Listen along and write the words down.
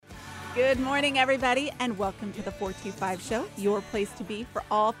Good morning, everybody, and welcome to the 425 Show, your place to be for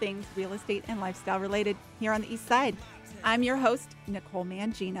all things real estate and lifestyle related here on the East Side. I'm your host, Nicole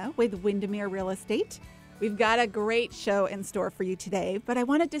Mangina with Windermere Real Estate. We've got a great show in store for you today, but I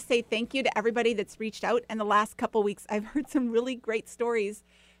wanted to say thank you to everybody that's reached out in the last couple weeks. I've heard some really great stories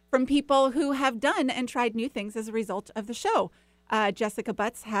from people who have done and tried new things as a result of the show. Jessica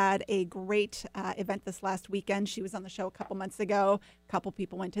Butts had a great event this last weekend. She was on the show a couple months ago. A couple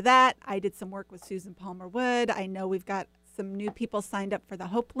people went to that. I did some work with Susan Palmer Wood. I know we've got some new people signed up for the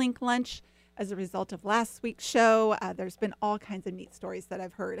Hope Link lunch as a result of last week's show. There's been all kinds of neat stories that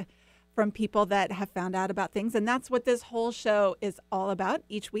I've heard from people that have found out about things. And that's what this whole show is all about.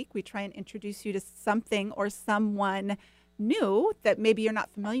 Each week we try and introduce you to something or someone new that maybe you're not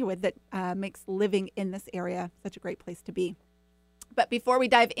familiar with that makes living in this area such a great place to be. But before we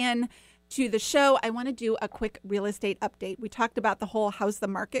dive in to the show, I want to do a quick real estate update. We talked about the whole how's the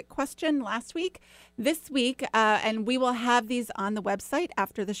market question last week. This week, and we will have these on the website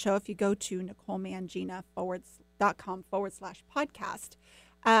after the show if you go to NicoleMangina.com/podcast.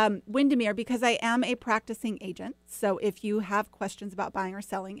 Windermere, because I am a practicing agent, so if you have questions about buying or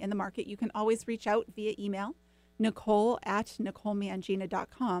selling in the market, you can always reach out via email,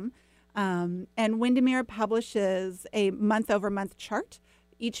 Nicole@NicoleMangina.com. And Windermere publishes a month-over-month chart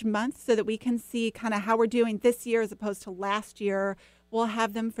each month so that we can see kind of how we're doing this year as opposed to last year. We'll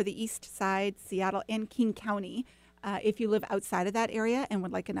have them for the East Side, Seattle, and King County. If you live outside of that area and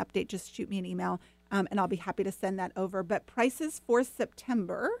would like an update, just shoot me an email, and I'll be happy to send that over. But prices for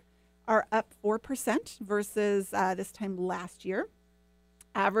September are up 4% versus this time last year.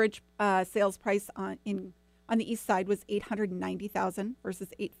 Average sales price on the East Side was $890,000 versus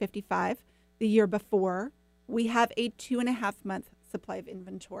 $855,000 the year before. We have a 2.5-month supply of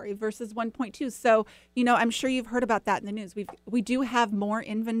inventory versus 1.2. So, I'm sure you've heard about that in the news. We do have more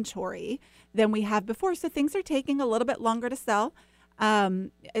inventory than we have before, so things are taking a little bit longer to sell. As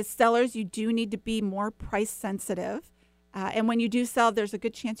sellers, you do need to be more price sensitive. And when you do sell, there's a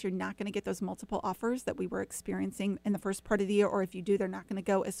good chance you're not going to get those multiple offers that we were experiencing in the first part of the year, or if you do, they're not going to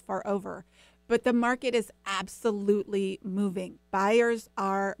go as far over. But the market is absolutely moving. Buyers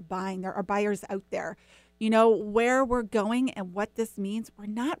are buying. There are buyers out there. Where we're going and what this means, we're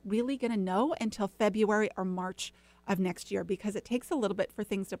not really going to know until February or March of next year because it takes a little bit for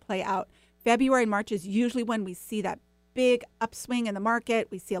things to play out. February and March is usually when we see that big upswing in the market.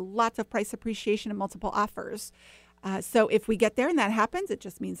 We see lots of price appreciation and multiple offers. So if we get there and that happens, it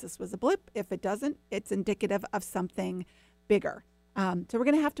just means this was a blip. If it doesn't, it's indicative of something bigger. So we're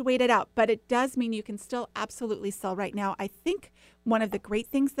going to have to wait it out. But it does mean you can still absolutely sell right now. I think one of the great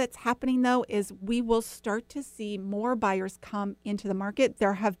things that's happening, though, is we will start to see more buyers come into the market.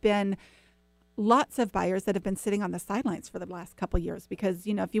 There have been lots of buyers that have been sitting on the sidelines for the last couple of years because,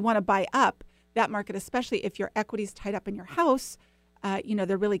 if you want to buy up that market, especially if your equity's tied up in your house,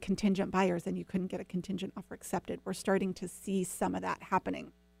 they're really contingent buyers and you couldn't get a contingent offer accepted. We're starting to see some of that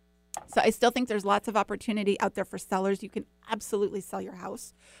happening. So I still think there's lots of opportunity out there for sellers. You can absolutely sell your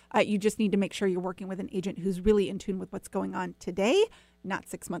house. You just need to make sure you're working with an agent who's really in tune with what's going on today, not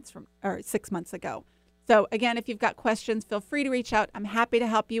 6 months ago. So again, if you've got questions, feel free to reach out. I'm happy to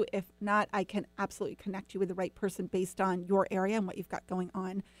help you. If not, I can absolutely connect you with the right person based on your area and what you've got going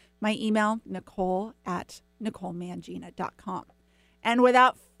on. My email, Nicole@NicoleMangina.com. And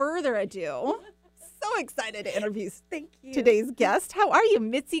without further ado, so excited to introduce today's guest. How are you?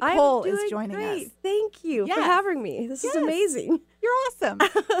 Mitzi Cole is joining us. Thank you for having me. This is amazing. You're awesome.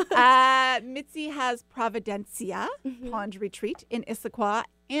 Mitzi has Providencia Pond Retreat in Issaquah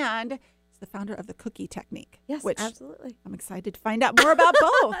and is the founder of the Cookie Technique. Yes, which absolutely. I'm excited to find out more about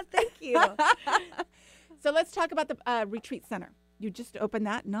both. Thank you. So let's talk about the retreat center. You just opened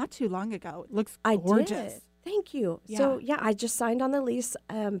that not too long ago. It looks gorgeous. I did. Thank you. Yeah. So, I just signed on the lease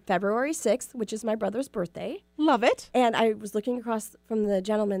February 6th, which is my brother's birthday. Love it. And I was looking across from the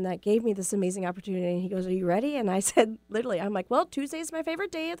gentleman that gave me this amazing opportunity, and he goes, "Are you ready?" And I said, literally, I'm like, well, Tuesday is my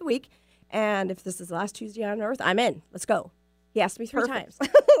favorite day of the week, and if this is the last Tuesday on earth, I'm in. Let's go. He asked me 3 times. I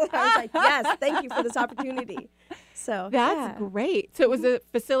was like, yes, thank you for this opportunity. So that's great. So it was a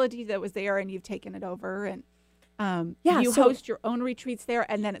facility that was there, and you've taken it over, and you host your own retreats there,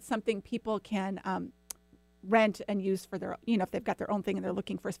 and then it's something people can rent and use for their, if they've got their own thing and they're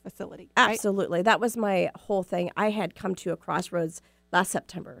looking for a facility. Right? Absolutely. That was my whole thing. I had come to a crossroads last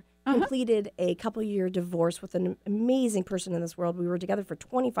September, completed a couple-year divorce with an amazing person in this world. We were together for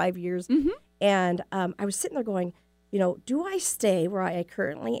 25 years, and I was sitting there going, do I stay where I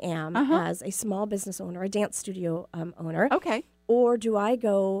currently am as a small business owner, a dance studio owner? Okay. Or do I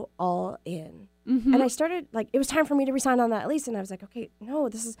go all in? And I started, it was time for me to resign on that lease, and I was like, okay, no,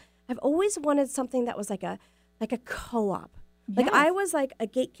 I've always wanted something that was like a co-op. Like Yes. I was like a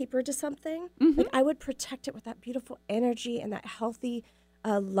gatekeeper to something. Mm-hmm. Like I would protect it with that beautiful energy and that healthy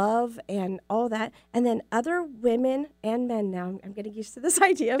love and all that. And then other women and men, now I'm getting used to this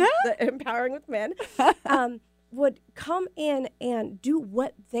idea of the empowering with men, would come in and do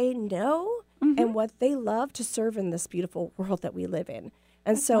what they know and what they love to serve in this beautiful world that we live in.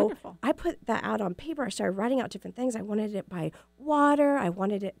 And That's so wonderful. I put that out on paper. I started writing out different things. I wanted it by water. I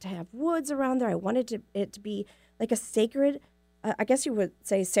wanted it to have woods around there. I wanted it to be like a sacred, I guess you would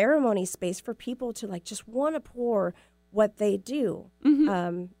say, ceremony space for people to like just want to pour what they do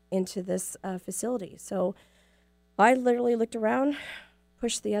into this facility. So I literally looked around,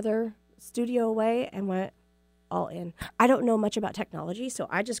 pushed the other studio away, and went all in. I don't know much about technology, so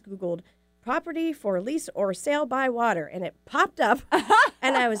I just Googled property for lease or sale by water, and it popped up,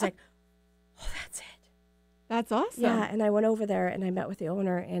 and I was like, oh, that's it. That's awesome. Yeah, and I went over there, and I met with the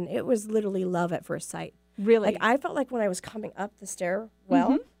owner, and it was literally love at first sight. Really? Like, I felt like when I was coming up the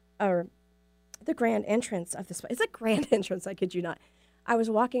stairwell, or the grand entrance of this, it's a grand entrance, I kid you not. I was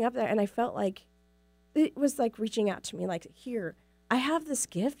walking up there, and I felt like it was like reaching out to me, like, here, I have this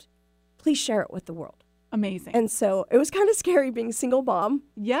gift. Please share it with the world. Amazing. And so it was kind of scary being single mom.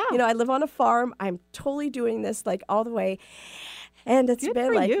 Yeah. You know, I live on a farm. I'm totally doing this like all the way. And it's Good been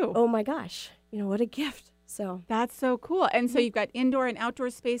for like, you. oh my gosh, you know, what a gift. So That's so cool. And so you've got indoor and outdoor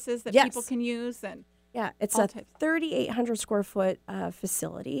spaces that Yes. people can use. And yeah, it's All a types. 3,800 square foot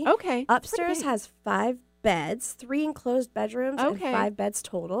facility. okay. Upstairs Pretty big. has 5 beds, 3 enclosed bedrooms, and Okay. 5 beds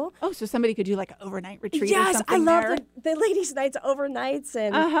total. Oh, so somebody could do like an overnight retreat or Yes, something I love there. the ladies' nights, overnights,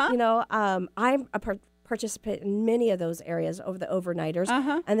 and you know, I'm a participant in many of those areas over the overnighters,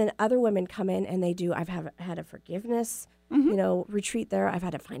 and then other women come in and they do. Had a forgiveness, you know, retreat there. I've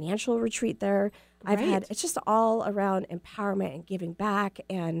had a financial retreat there. I've had Great. it's just all around empowerment and giving back,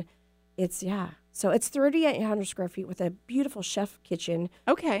 and it's So it's 3,800 square feet with a beautiful chef kitchen.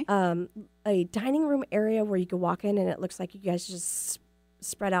 Okay. A dining room area where you can walk in and it looks like you guys just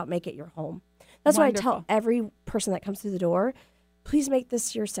spread out, make it your home. That's why I tell Wonderful. every person that comes through the door, please make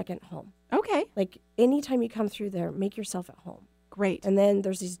this your second home. Okay. Like anytime you come through there, make yourself at home. Great. And then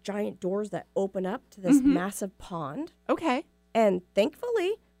there's these giant doors that open up to this massive pond. Okay. And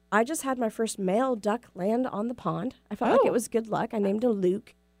thankfully, I just had my first male duck land on the pond. I felt like Oh. it was good luck. I named him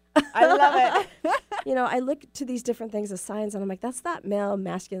Luke. I love it. You know, I look to these different things as signs, and I'm like, that's that male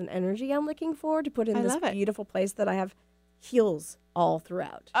masculine energy I'm looking for to put in I this love it. beautiful place that I have heels all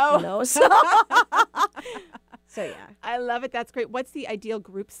throughout. Oh. You know? So, so yeah. I love it. That's great. What's the ideal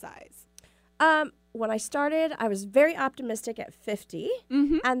group size? When I started, I was very optimistic at 50.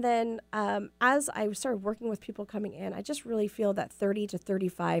 And then as I started working with people coming in, I just really feel that 30 to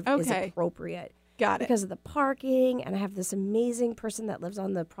 35 is Okay. appropriate. Got it. Because of the parking, and I have this amazing person that lives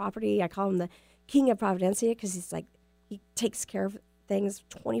on the property. I call him the king of Providencia because he's like, he takes care of things,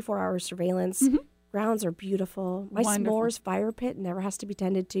 24-hour surveillance. Grounds are beautiful. My Wonderful. s'mores fire pit never has to be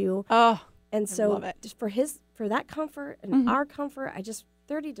tended to. Oh, And so love it. just for that comfort and our comfort, I just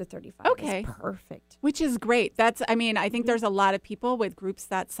 30 to 35 Okay. is perfect. which is great. I think there's a lot of people with groups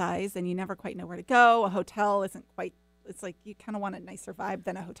that size and you never quite know where to go. A hotel isn't quite, it's like you kind of want a nicer vibe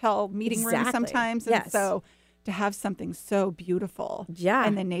than a hotel meeting room Exactly. sometimes. And Yes. so to have something so beautiful Yeah.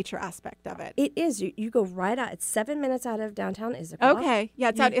 and the nature aspect of it. It is. You go right out. It's 7 minutes out of downtown Issaquah. Okay. Yeah,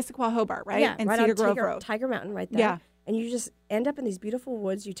 it's out Issaquah, Hobart, right? Yeah, and right Cedar on Grove Road. Tiger Mountain right there. Yeah. And you just end up in these beautiful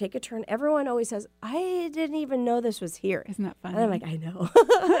woods. You take a turn. Everyone always says, I didn't even know this was here. Isn't that funny? And I'm like, I know.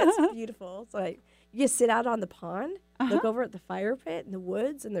 It's beautiful. So you sit out on the pond, look over at the fire pit and the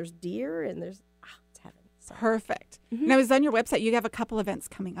woods, and there's deer, and there's, it's heaven. So Perfect. And I was on your website. You have a couple events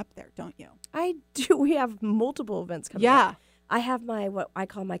coming up there, don't you? I do. We have multiple events coming Yeah. up. I have what I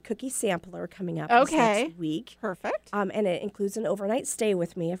call my cookie sampler coming up Okay. this next week. Perfect. And it includes an overnight stay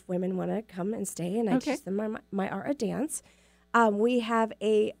with me if women want to come and stay, and I Okay. teach them my art of dance. We have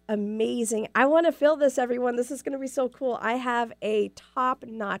a amazing, I want to feel this, everyone. This is going to be so cool. I have a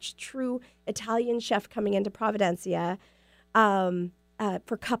top-notch, true Italian chef coming into Providencia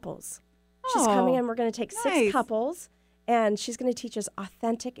for couples. She's coming in. We're going to take nice. 6 couples, and she's going to teach us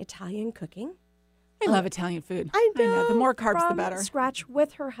authentic Italian cooking. I love Italian food. I know. The more carbs, the from better. Scratch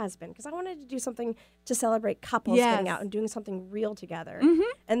with her husband, because I wanted to do something to celebrate couples Yes. getting out and doing something real together.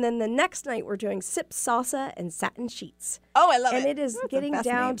 And then the next night we're doing sip salsa and satin sheets. Oh, I love And it. it is That's the getting best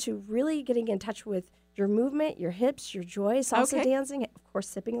down name. to really getting in touch with your movement, your hips, your joy, salsa Okay. dancing, of course,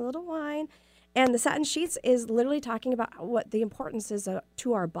 sipping a little wine. And the satin sheets is literally talking about what the importance is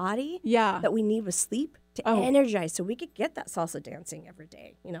to our body Yeah. that we need with sleep to Oh. energize so we could get that salsa dancing every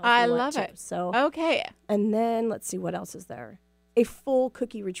day. You know, if I we love want to. it. So Okay. and then let's see what else is there. a full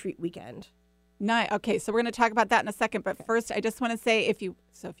cookie retreat weekend. Nice. Okay, so we're going to talk about that in a second. But first, I just want to say, if you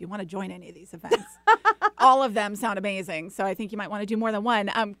want to join any of these events, all of them sound amazing. So I think you might want to do more than one.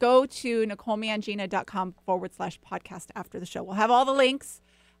 Go to NicoleMangina.com/podcast after the show. We'll have all the links.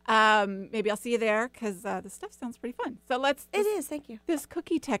 Maybe I'll see you there because the stuff sounds pretty fun. So It is. Thank you. This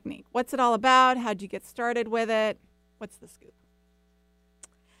cookie technique. What's it all about? How'd you get started with it? What's the scoop?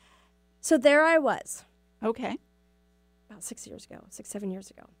 So there I was. Okay. About 7 years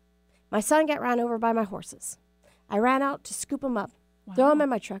ago. My son got run over by my horses. I ran out to scoop him up, throw him in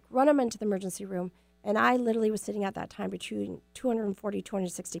my truck, run him into the emergency room, and I literally was sitting at that time between 240,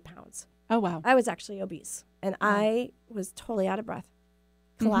 260 pounds. Oh, wow. I was actually obese, and I was totally out of breath,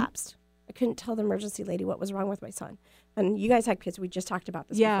 collapsed. I couldn't tell the emergency lady what was wrong with my son. And you guys had kids. We just talked about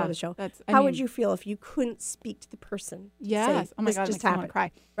this before the show. How would you feel if you couldn't speak to the person? Yes. Say, oh, my God. This just happened.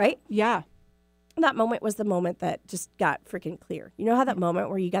 Cry. Right? Yeah. That moment was the moment that just got freaking clear. You know how that moment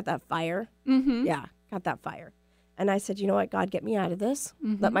where you got that fire? Mm-hmm. Yeah, got that fire. And I said, you know what, God, get me out of this.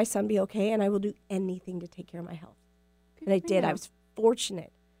 Mm-hmm. Let my son be okay, and I will do anything to take care of my health. And I did. I was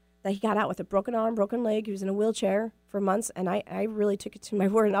fortunate that he got out with a broken arm, broken leg. He was in a wheelchair for months, and I really took it to my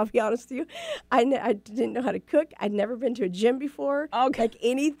word. And I'll be honest with you, I didn't know how to cook. I'd never been to a gym before, like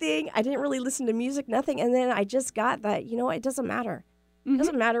anything. I didn't really listen to music, nothing. And then I just got that, you know what, it doesn't matter. It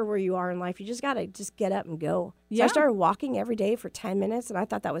doesn't matter where you are in life. You just got to just get up and go. So I started walking every day for 10 minutes, and I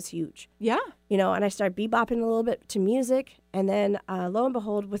thought that was huge. Yeah. You know, and I started bebopping a little bit to music. And then lo and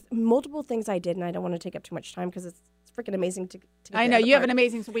behold, with multiple things I did, and I don't want to take up too much time because it's freaking amazing to get I know. You have an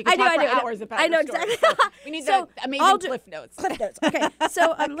amazing, so we can talk for hours about I know your story. exactly. So we need the amazing cliff notes. Cliff notes. Okay.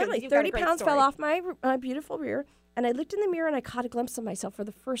 So literally 30 great pounds story. fell off my beautiful rear, and I looked in the mirror, and I caught a glimpse of myself for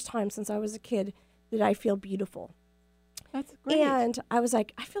the first time since I was a kid. Did I feel beautiful? That's great. And I was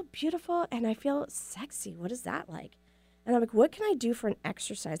like, I feel beautiful and I feel sexy. What is that like? And I'm like, what can I do for an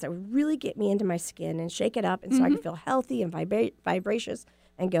exercise that would really get me into my skin and shake it up and so I can feel healthy and vibracious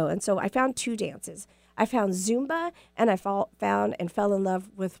and go? And so I found 2 dances. I found Zumba and I fell in love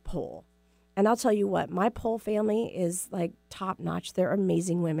with pole. And I'll tell you what, my pole family is like top notch. They're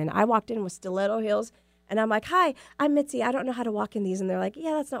amazing women. I walked in with stiletto heels and I'm like, hi, I'm Mitzi. I don't know how to walk in these. And they're like,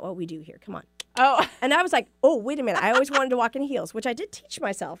 yeah, that's not what we do here. Come on. Oh. And I was like, oh, wait a minute. I always wanted to walk in heels, which I did teach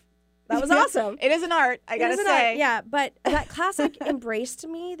myself. That was awesome. It is an art, I got to say. Yeah, but that classic embraced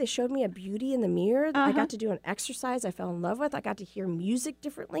me. They showed me a beauty in the mirror. I got to do an exercise I fell in love with. I got to hear music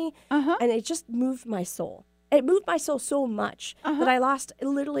differently. And it just moved my soul. It moved my soul so much that I lost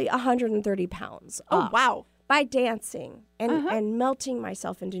literally 130 pounds. Oh, wow. By dancing and melting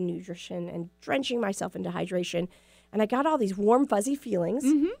myself into nutrition and drenching myself into hydration. And I got all these warm, fuzzy feelings.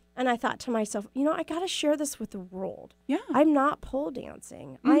 And I thought to myself, you know, I got to share this with the world. Yeah. I'm not pole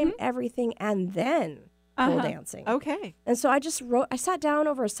dancing. I'm everything and then pole dancing. Okay. And so I sat down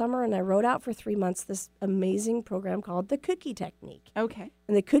over a summer and I wrote out for 3 months this amazing program called the Cookie Technique. Okay.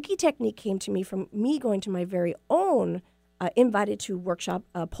 And the Cookie Technique came to me from me going to my very own invited to workshop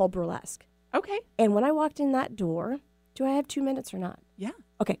pole burlesque. Okay. And when I walked in that door, do I have 2 minutes or not? Yeah.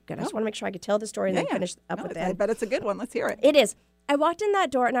 Okay, good. I just want to make sure I could tell the story and then finish up with that. I bet it's a good one. Let's hear it. It is. I walked in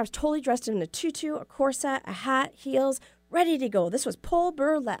that door and I was totally dressed in a tutu, a corset, a hat, heels, ready to go. This was pole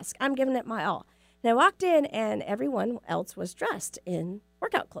burlesque. I'm giving it my all. And I walked in and everyone else was dressed in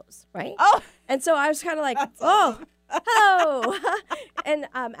workout clothes, right? Oh. And so I was kind of like, hello. And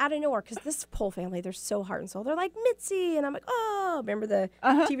out of nowhere, because this pole family, they're so heart and soul. They're like, Mitzi. And I'm like, oh, remember the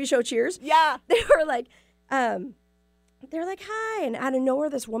TV show Cheers? Yeah. They were like, they're like, hi. And out of nowhere,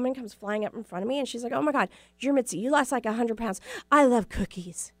 this woman comes flying up in front of me. And she's like, oh, my God, you're Mitzi. You lost like 100 pounds. I love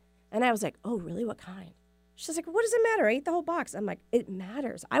cookies. And I was like, oh, really? What kind? She's like, what does it matter? I ate the whole box. I'm like, it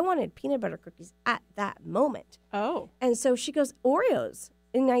matters. I wanted peanut butter cookies at that moment. Oh. And so she goes, Oreos.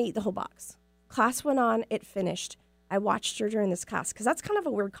 And I eat the whole box. Class went on. It finished. I watched her during this class because that's kind of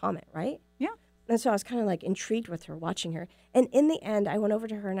a weird comment, right? Yeah. And so I was kind of like intrigued with her, watching her. And in the end, I went over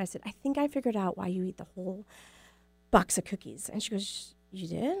to her and I said, I think I figured out why you eat the whole box of cookies. And she goes, you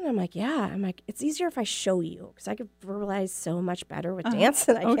did? And I'm like, yeah. I'm like, it's easier if I show you because I could verbalize so much better with dance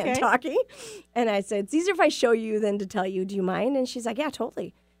than I can talking. And I said, it's easier if I show you than to tell you. Do you mind? And she's like, yeah,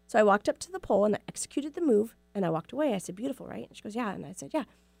 totally. So I walked up to the pole and I executed the move and I walked away. I said, beautiful, right? And she goes, yeah. And I said, yeah.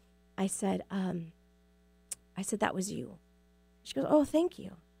 I said, that was you. She goes, oh, thank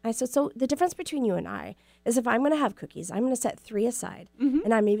you. I said, so the difference between you and I is if I'm going to have cookies, I'm going to set 3 aside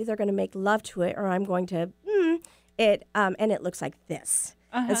and maybe they're going to make love to it or I'm going to, and it looks like this.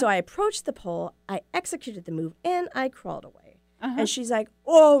 And so I approached the pole, I executed the move, and I crawled away. And she's like,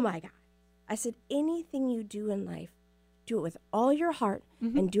 oh, my God. I said, anything you do in life, do it with all your heart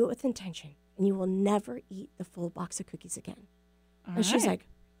and do it with intention, and you will never eat the full box of cookies again. And she's like,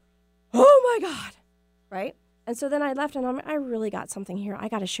 oh my God. Right? And so then I left and I'm like, I really got something here. I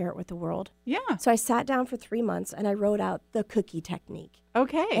got to share it with the world. Yeah. So I sat down for 3 months and I wrote out the cookie technique.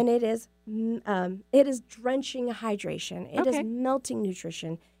 Okay. And it is drenching hydration. It is melting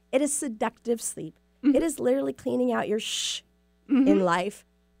nutrition. It is seductive sleep. Mm-hmm. It is literally cleaning out your in life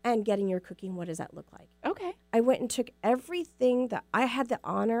and getting your cooking. What does that look like? Okay. I went and took everything that I had the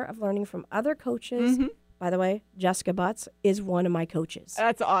honor of learning from other coaches. Mm-hmm. By the way, Jessica Butts is one of my coaches.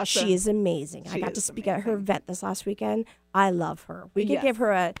 That's awesome. She is amazing. I got to speak at her event this last weekend. I love her. We could give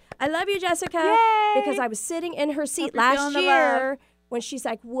her I love you, Jessica. Yay! Because I was sitting in her seat last year when she's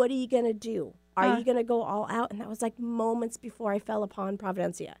like, what are you going to do? Are you going to go all out? And that was like moments before I fell upon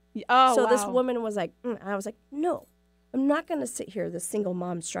Providencia. Oh, so this woman was like, and I was like, no, I'm not going to sit here, this single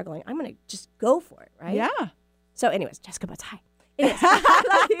mom struggling. I'm going to just go for it, right? Yeah. So anyways, Jessica Butts, hi. Anyways, I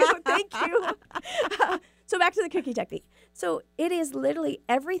love you. Thank you. So back to the cookie technique. So it is literally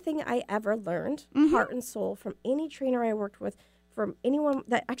everything I ever learned, heart and soul, from any trainer I worked with, from anyone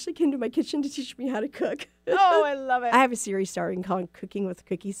that actually came to my kitchen to teach me how to cook. Oh, I love it. I have a series starting called Cooking with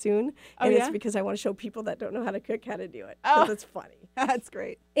Cookies soon. And it's because I want to show people that don't know how to cook how to do it. Because it's funny. That's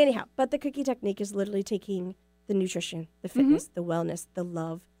great. Anyhow, but the cookie technique is literally taking the nutrition, the fitness, the wellness, the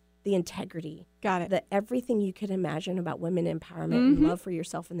love, the integrity. Got it. The everything you could imagine about women empowerment and love for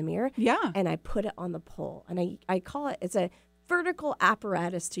yourself in the mirror. Yeah. And I put it on the pole. And I call it, it's a vertical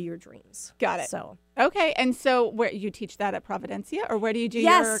apparatus to your dreams. Got it. So okay. And so where you teach that at Providencia, or where do you do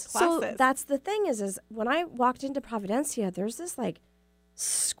your classes? So that's the thing is when I walked into Providencia, there's this like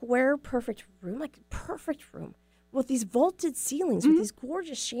square perfect room with these vaulted ceilings, with these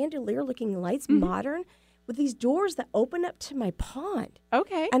gorgeous chandelier looking lights, modern, with these doors that open up to my pond.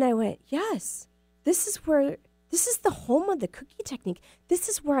 Okay. And I went, yes, this is the home of the cookie technique. This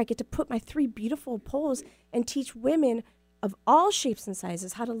is where I get to put my 3 beautiful poles and teach women of all shapes and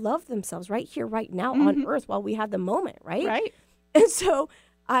sizes how to love themselves right here, right now on earth while we have the moment, right? Right. And so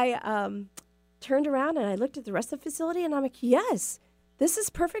I turned around and I looked at the rest of the facility and I'm like, yes, this is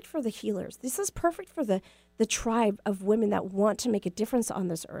perfect for the healers. This is perfect for the tribe of women that want to make a difference on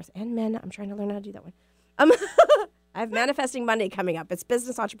this earth. And men, I'm trying to learn how to do that one. I have Manifesting Monday coming up. It's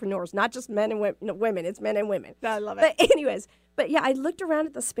business entrepreneurs, not just men and women. It's men and women. I love it. But anyways, I looked around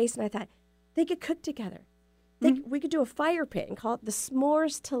at the space and I thought, they could cook together. We could do a fire pit and call it the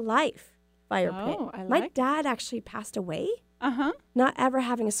S'mores to Life fire pit. My dad actually passed away not ever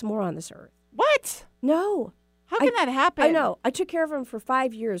having a s'more on this earth. What? No. How can that happen? I know. I took care of him for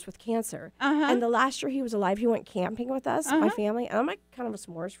 5 years with cancer. And the last year he was alive, he went camping with us, my family. And I'm like kind of a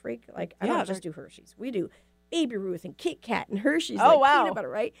s'mores freak. Like, I don't just do Hershey's. We do Baby Ruth and Kit Kat and Hershey's, peanut butter,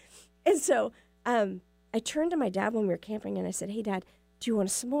 right? And so I turned to my dad when we were camping and I said, hey, Dad, do you want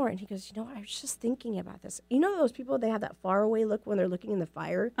a s'more? And he goes, I was just thinking about this. You know those people, they have that faraway look when they're looking in the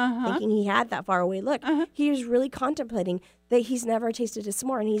fire, thinking he had that faraway look. He was really contemplating that he's never tasted a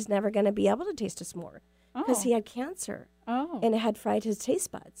s'more and he's never going to be able to taste a s'more because he had cancer and it had fried his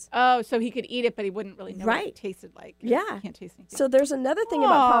taste buds. Oh, so he could eat it, but he wouldn't really know what it tasted like. Yeah. He can't taste anything. So there's another thing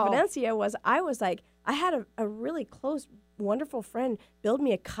about Providencia was I was like, I had a really close, wonderful friend build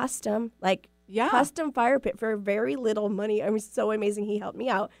me a custom, custom fire pit for very little money. I mean, so amazing. He helped me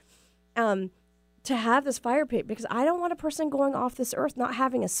out to have this fire pit because I don't want a person going off this earth not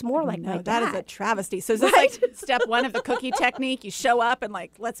having a s'more like my dad. That is a travesty. So is this like step 1 of the cookie technique? You show up and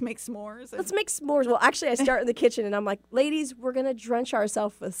let's make s'mores. Let's make s'mores. Well, actually, I start in the kitchen and I'm like, ladies, we're going to drench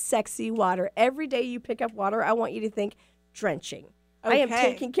ourselves with sexy water. Every day you pick up water, I want you to think drenching. Okay. I am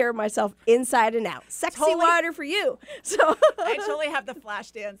taking care of myself inside and out. Sexy water for you. So I totally have the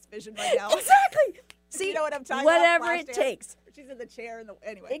flash dance vision right now. Exactly. See, you know what I'm talking whatever about? Whatever it takes. She's in the chair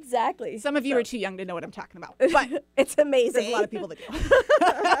anyway. Exactly. Some of you are too young to know what I'm talking about, but it's amazing. There's a lot of people that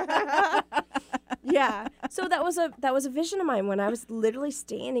do. Yeah. So that was a vision of mine when I was literally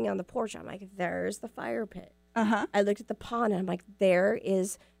standing on the porch. I'm like, there's the fire pit. I looked at the pond and I'm like, there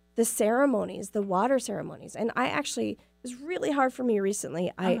is the ceremonies, the water ceremonies. And I actually, it was really hard for me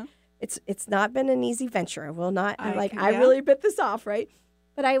recently. It's not been an easy venture. I will not. I really bit this off, right?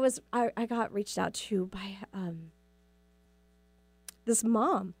 But I got reached out to by this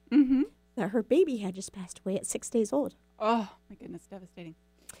mom that her baby had just passed away at 6 days old. Oh my goodness, devastating.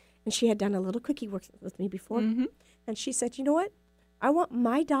 And she had done a little cookie work with me before. And she said, you know what? I want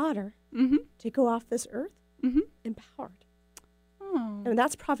my daughter to go off this earth empowered. Oh. And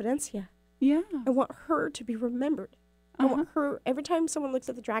that's Providencia. Yeah. I want her to be remembered. I want her, every time someone looks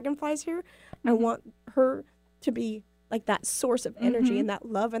at the dragonflies here, I want her to be like that source of energy and that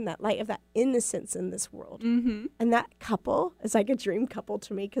love and that light of that innocence in this world. Mm-hmm. And that couple is like a dream couple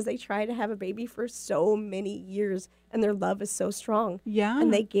to me because they try to have a baby for so many years and their love is so strong. Yeah.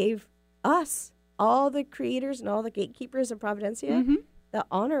 And they gave us, all the creators and all the gatekeepers of Providencia, the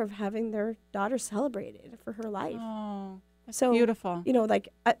honor of having their daughter celebrated for her life. Oh, that's So beautiful. You know, like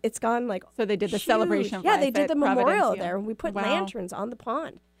it's gone like So they did the huge. celebration of Yeah, they life did at the memorial Providencia. there. We put Wow. lanterns on the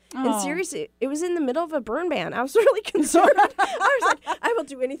pond. Oh. And seriously, it was in the middle of a burn ban. I was really concerned. I was like, I will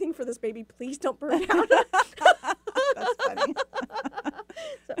do anything for this baby. Please don't burn down. That's funny.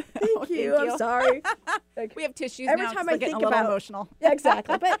 So, thank you. I'm sorry. Like, We have tissues Every now. time 'cause I we're getting think a little about- emotional. yeah,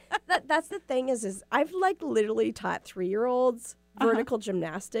 exactly. But that's the thing is I've like literally taught 3-year-olds vertical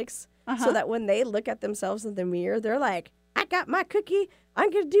gymnastics so that when they look at themselves in the mirror, they're like, I got my cookie. I'm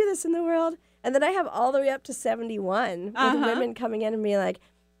going to do this in the world. And then I have all the way up to 71 with women coming in and being like,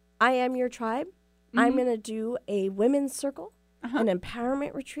 I am your tribe. I'm going to do a women's circle, an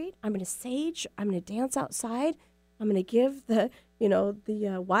empowerment retreat. I'm going to sage. I'm going to dance outside. I'm going to give the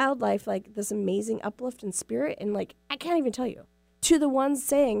wildlife like this amazing uplift and spirit. And like, I can't even tell you. To the ones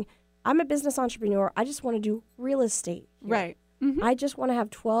saying, I'm a business entrepreneur. I just want to do real estate. Here. Right. Mm-hmm. I just want to have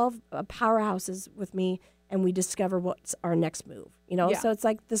 12 powerhouses with me and we discover what's our next move. You know, Yeah. so it's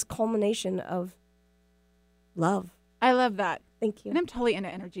like this culmination of love. I love that. Thank you. And I'm totally into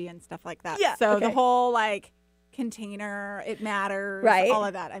energy and stuff like that. Yeah, So the okay. whole like container, it matters, Right. all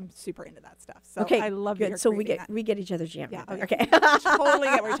of that. I'm super into that stuff. So Okay, I love that good. you're So we creating get that. we get each other's jam. Yeah, right okay. there. Okay. Totally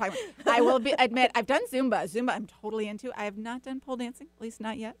get what you're talking about. I will admit I've done Zumba. Zumba I'm totally into. I have not done pole dancing, at least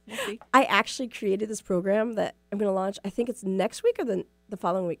not yet. We'll see. I actually created this program that I'm going to launch. I think it's next week or the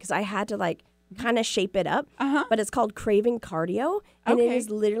following week because I had to like kind of shape it up. But it's called Craving Cardio, and it Okay. is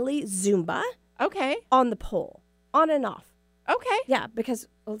literally Zumba Okay. on the pole, on and off. Okay. Yeah, because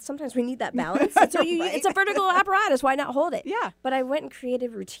sometimes we need that balance. So Right. it's a vertical apparatus. Why not hold it? Yeah. But I went and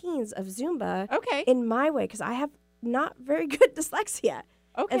created routines of Zumba Okay. in my way because I have not very good dyslexia.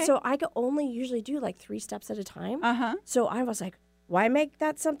 Okay. And so I could only usually do like 3 steps at a time. Uh-huh. So I was like, why make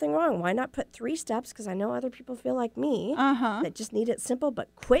that something wrong? Why not put 3 steps? Because I know other people feel like me Uh-huh. that just need it simple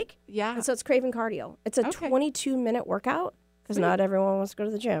but quick. Yeah. And so it's Craving Cardio. It's a Okay. 22-minute workout because not everyone wants to go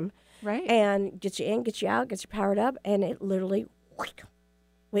to the gym. Right. And get you in, get you out, get you powered up, and it literally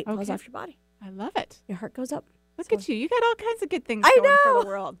weight falls Okay. off your body. I love it. Your heart goes up. Look So- at you. You got all kinds of good things I going for know. the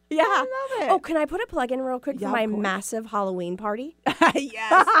world. Yeah. I love it. Oh, can I put a plug in real quick Yeah, for my of course. massive Halloween party?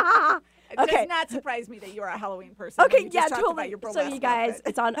 Yes. It Okay. does not surprise me that you are a Halloween person. Okay, You just yeah, talked about totally. your So burlesque you guys, outfit.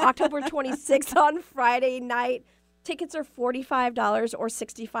 it's on October 26th on Friday night. Tickets are $45 or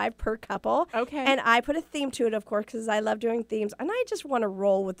 $65 per couple. Okay. And I put a theme to it, of course, because I love doing themes. And I just want to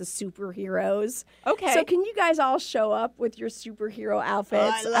roll with the superheroes. Okay. So can you guys all show up with your superhero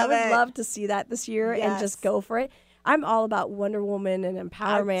outfits? I love would it. love to see that this year and Yes. just go for it. I'm all about Wonder Woman and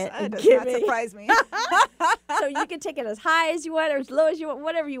empowerment That and does not giving. surprise me. So you can take it as high as you want or as low as you want,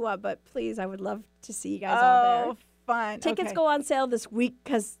 whatever you want. But please, I would love to see you guys all there. Oh, fun. Tickets Okay. go on sale this week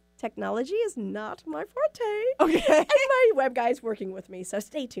because technology is not my forte. Okay. And my web guy's working with me, so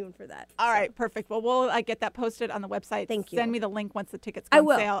stay tuned for that. All right, perfect. Well, we'll get that posted on the website. Thank you. Send me the link once the tickets I go on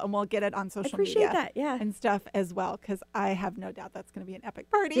will. sale, and we'll get it on social appreciate media that, yeah. and stuff as well, because I have no doubt that's going to be an epic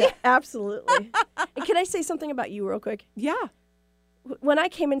party. Yeah, absolutely. And can I say something about you real quick? Yeah. When I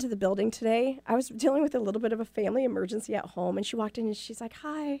came into the building today, I was dealing with a little bit of a family emergency at home, and she walked in and she's like,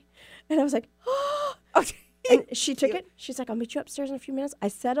 hi. And I was like, oh. Okay. And she took it. She's like, I'll meet you upstairs in a few minutes. I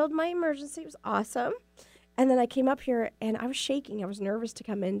settled my emergency. It was awesome. And then I came up here and I was shaking. I was nervous to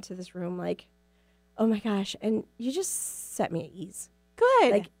come into this room like, oh my gosh. And you just set me at ease.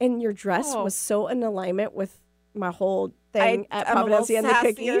 Good. Like, and your dress Oh. was so in alignment with my whole thing at I'm a little Providencia and the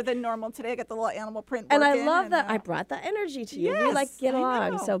cookie. sassier than normal today. I got the little animal print And I working love that and, I brought that energy to you. We Yes, like get I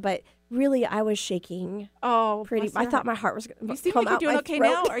along. know. So, but really, I was shaking oh, pretty. bless I your thought heart. my heart was going You to seem come like you're out doing my okay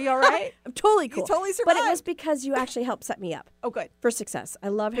throat. now. Are you all right? I'm totally You cool. totally But it was survived. because you actually helped set me up Oh, good. for success. I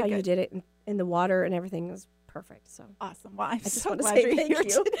love how Good, you good. did it in the water and everything was perfect. So Awesome. Well, I'm just so wanna glad say you're thank here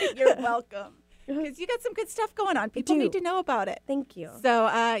you. today. You're welcome. Because you got some good stuff going on. People do. need to know about it. thank you. So,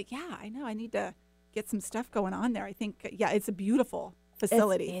 yeah, I know. I need to get some stuff going on there. I think, yeah, it's a beautiful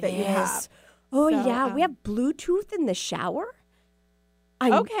facility It that you is. have. Oh So, yeah, we have Bluetooth in the shower.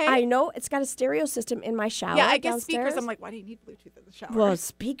 Okay. I know it's got a stereo system in my shower. Yeah, I guess speakers. downstairs. I'm like, why do you need Bluetooth in the shower? Well,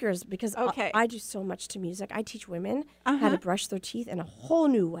 speakers, because Okay. I do so much to music. I teach women how Uh-huh. to brush their teeth in a whole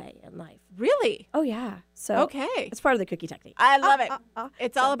new way in life. Really? Oh, yeah. So Okay. it's part of the cookie technique. I love it.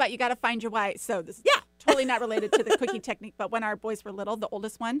 It's So- all about you got to find your why. So this is totally not related to the cookie technique, but when our boys were little, the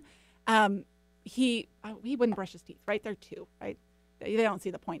oldest one, he wouldn't brush his teeth, right? They're 2, right? They don't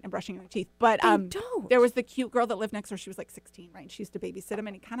see the point in brushing your teeth. But don't. there was the cute girl that lived next door. She was like 16, right? And she used to babysit him,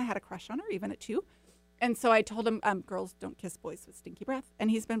 and he kind of had a crush on her, even at 2. And so I told him, girls don't kiss boys with stinky breath. And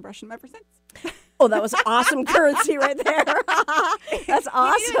he's been brushing them ever since. Oh, that was awesome currency right there. That's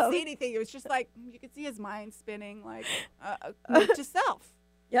awesome. He didn't see anything. It was just like, you could see his mind spinning, like, note to self.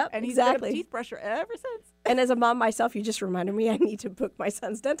 Yep, And he's exactly. been a teeth brusher ever since. And as a mom myself, you just reminded me I need to book my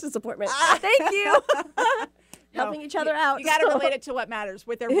son's dentist appointment. Thank you. Helping each other out. You got to relate it to what matters.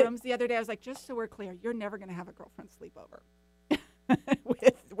 With their rooms the other day, I was like, just so we're clear, you're never going to have a girlfriend sleepover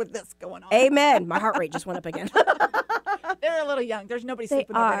with this going on. Amen. My heart rate just went up again. They're a little young. There's nobody They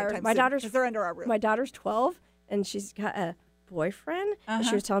sleeping over are. anytime My soon, daughter's 'cause they're under our roof. My daughter's 12, and she's got a boyfriend. And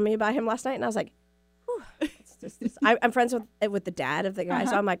she was telling me about him last night, and I was like, whew, I'm friends with the dad of the guy,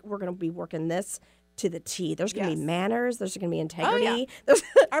 so I'm like, we're going to be working this to the T. There's going to be manners. There's going to be integrity. Oh, yeah.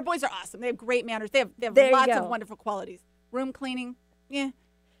 Our boys are awesome. They have great manners. They have lots of wonderful qualities. Room cleaning, you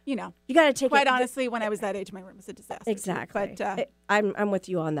know. You got to take Quite honestly, when I was that age, my room was a disaster. Exactly. But I'm with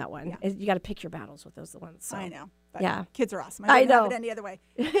you on that one. You got to pick your battles with those ones. So. I know. But yeah. Kids are awesome. I wouldn't know. have it any other way.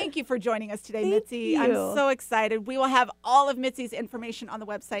 Thank you for joining us today, Thank Mitzi. you. I'm so excited. We will have all of Mitzi's information on the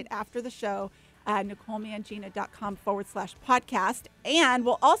website after the show at NicoleMangina.com/podcast. And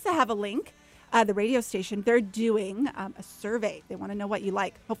we'll also have a link. The radio station, they're doing a survey. They want to know what you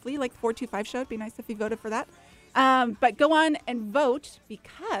like. Hopefully you like the 425 show. It'd be nice if you voted for that. But go on and vote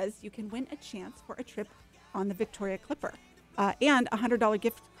because you can win a chance for a trip on the Victoria Clipper and a $100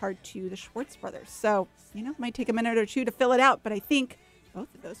 gift card to the Schwartz Brothers. So, it might take a minute or two to fill it out, but I think both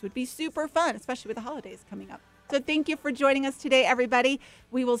of those would be super fun, especially with the holidays coming up. So thank you for joining us today, everybody.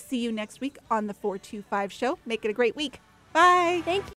 We will see you next week on the 425 show. Make it a great week. Bye. Thank you.